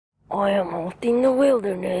I am out in the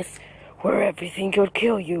wilderness where everything could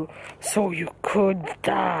kill you, so you could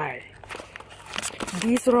die.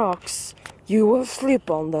 These rocks, you will slip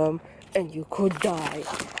on them and you could die.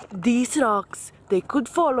 These rocks, they could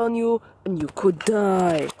fall on you and you could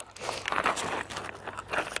die.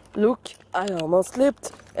 Look, I almost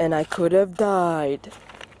slipped and I could have died.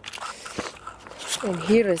 And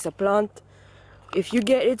here is a plant. If you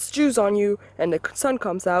get its juice on you and the sun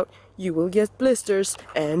comes out, you will get blisters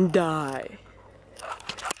and die.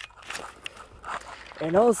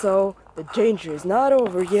 And also, the danger is not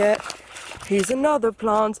over yet. Here's another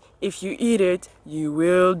plant. If you eat it, you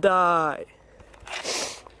will die.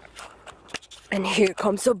 And here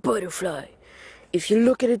comes a butterfly. If you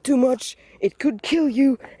look at it too much, it could kill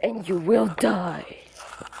you and you will die.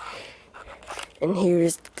 And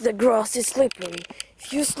here's the grass is slippery.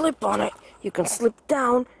 If you slip on it, you can slip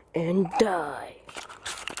down and die.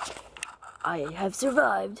 I have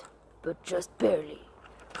survived, but just barely.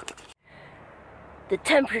 The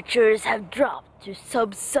temperatures have dropped to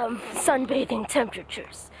sunbathing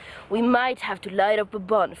temperatures. We might have to light up a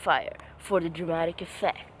bonfire for the dramatic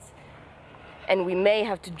effect. And we may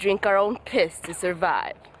have to drink our own piss to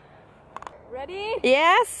survive. Ready?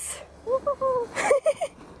 Yes!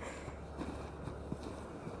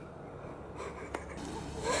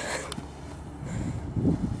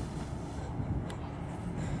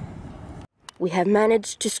 We have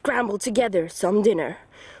managed to scramble together some dinner.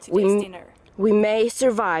 Today's dinner. We may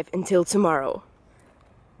survive until tomorrow.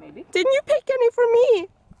 Maybe. Didn't you pick any for me?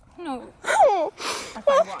 No. Oh. I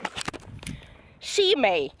find one. She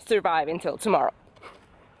may survive until tomorrow.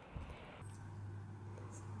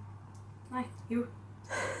 Nei, you.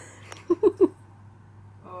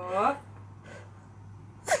 Oh.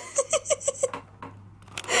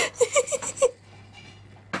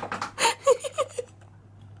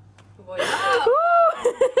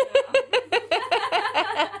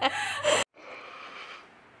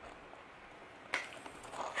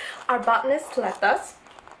 Our botanist left us,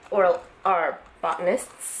 or our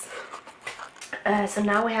botanists. So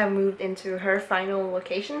now we have moved into her final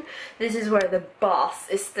location. This is where the boss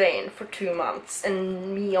is staying for 2 months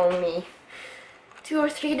and me only 2 or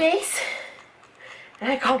 3 days. And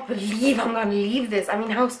I can't believe I'm gonna leave this. I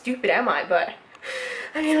mean, how stupid am I? But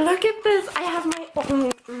I mean, look at this. I have my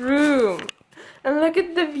own room. And look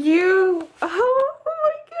at the view. Oh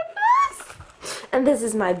my goodness. And this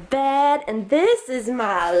is my bed. And this is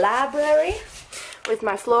my library with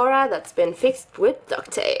my flora that's been fixed with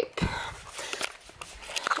duct tape.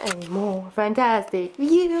 And more fantastic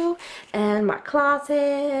view. And my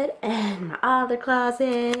closet. And my other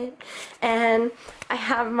closet. And I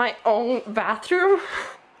have my own bathroom.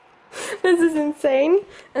 This is insane.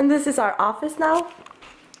 And this is our office now.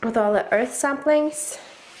 With all the earth samplings.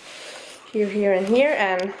 Here, and here.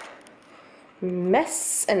 And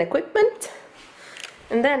mess and equipment.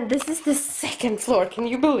 And then this is the second floor. Can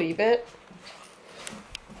you believe it?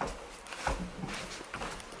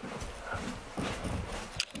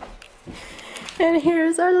 And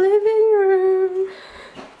here's our living room.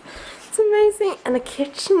 It's amazing. And a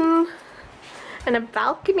kitchen. And a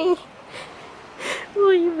balcony.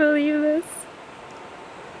 Will you believe this?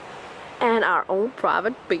 And our own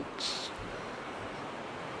private beach.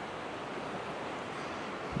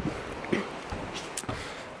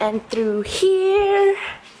 And through here,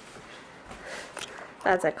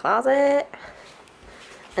 that's a closet.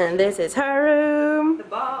 And this is her room. The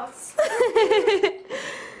boss. The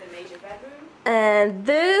major bedroom. And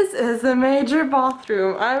this is the major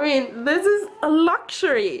bathroom. I mean, this is a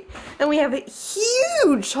luxury. And we have a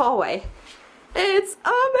huge hallway. It's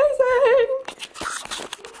amazing.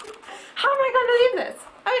 How am I gonna leave this?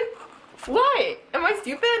 I mean, why? Am I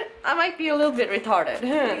stupid? I might be a little bit retarded.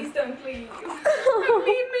 Please don't leave. Don't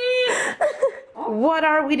leave me. What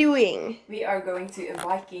are we doing? We are going to a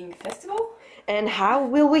Viking festival. And how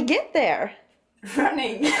will we get there?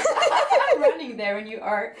 Running. Running there when you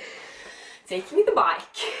are taking the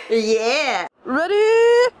bike. Yeah!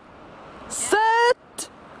 Ready, set,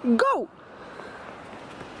 go!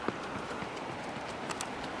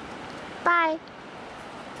 Bye!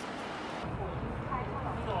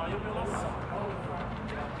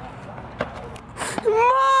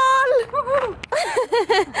 Mål!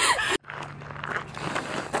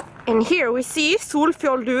 And here we see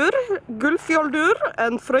Solfjoldur, Gullfjoldur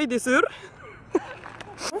and Frøydisur.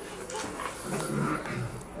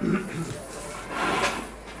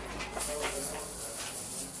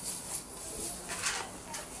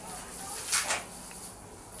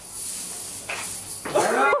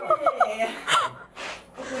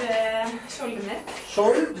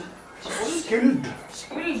 Skuld.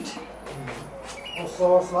 Skuld. Og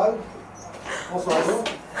så sverd. Og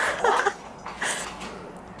sverdet.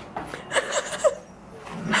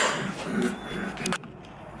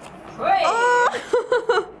 Oi!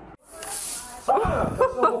 Så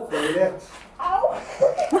hopper vi litt.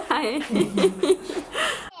 Nei.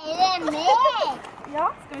 Er det meg? Ja,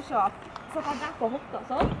 skal vi se. Så kan jeg på hoppet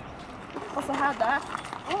sånn. Og så her der.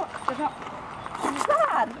 Skal vi se.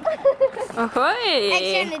 Der! Ohoi! Jeg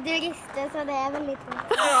kjenner du rister, så det er veldig tungt.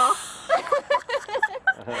 Ja.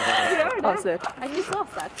 Gjør det. Jeg er ikke så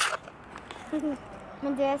sterk.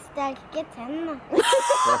 Men du har sterke tenner.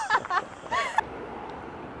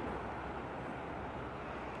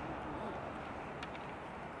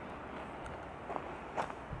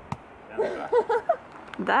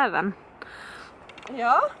 Dæven.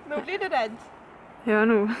 Ja, nå blir du redd. Ja,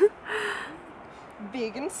 nå.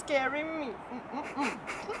 Big and scary me.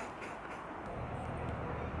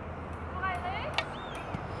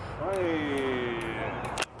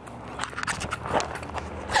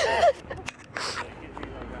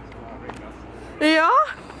 Ja.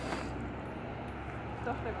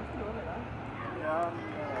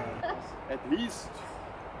 At least.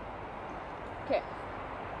 Okay.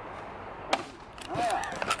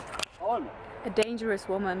 On. A dangerous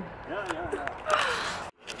woman. Ja.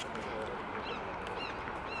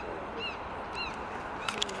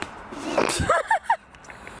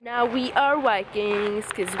 Now we are Vikings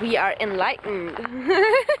because we are enlightened.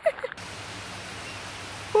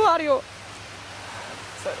 Who are you?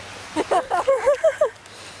 Sorry.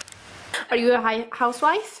 Are you a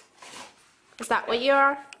housewife? Is that what you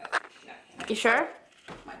are? You sure?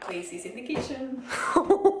 My place is in the kitchen.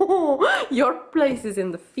 Your place is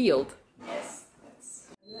in the field. Yes, that's...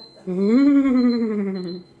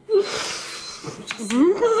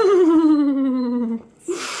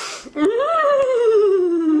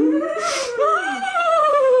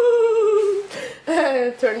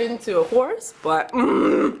 Turned into a horse, but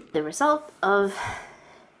the result of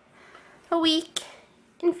a week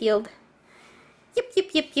in field. Yep.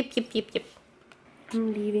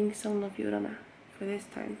 I'm leaving Sogn of Fjordane for this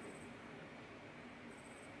time.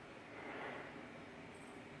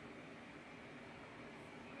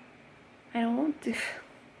 I don't want to.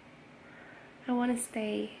 I want to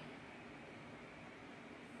stay.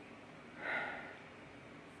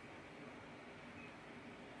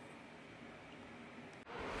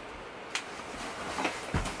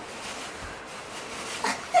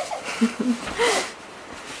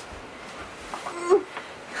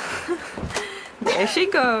 There she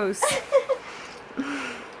goes.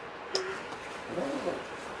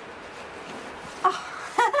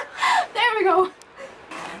 There we go.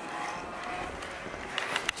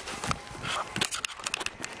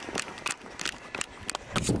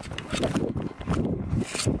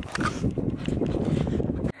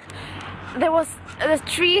 There was a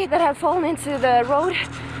tree that had fallen into the road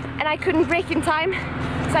and I couldn't brake in time,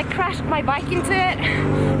 so I crashed my bike into it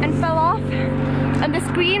and fell off, and the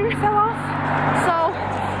screen fell off, so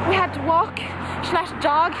we had to walk /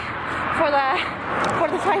 jog for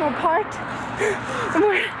the final part.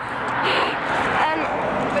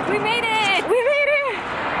 But we made it! We made it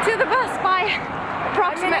to the bus by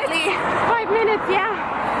approximately 5 minutes, yeah.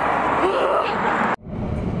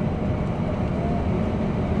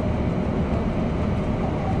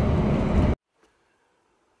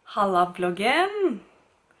 Halla vloggen!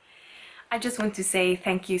 I just want to say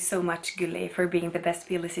thank you so much, Gulli, for being the best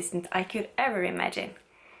field assistant I could ever imagine.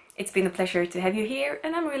 It's been a pleasure to have you here,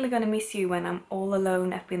 and I'm really gonna miss you when I'm all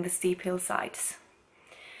alone up in the steep hillsides.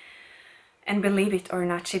 And believe it or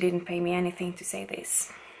not, she didn't pay me anything to say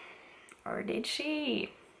this. Or did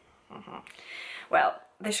she? Well,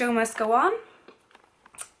 the show must go on,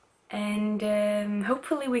 and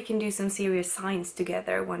hopefully we can do some serious science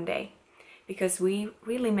together one day, because we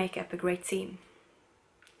really make up a great team.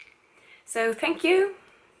 So thank you,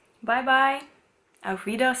 bye bye, auf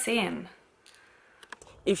Wiedersehen.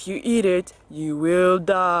 If you eat it, you will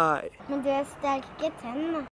die. Men du har sterke tenner.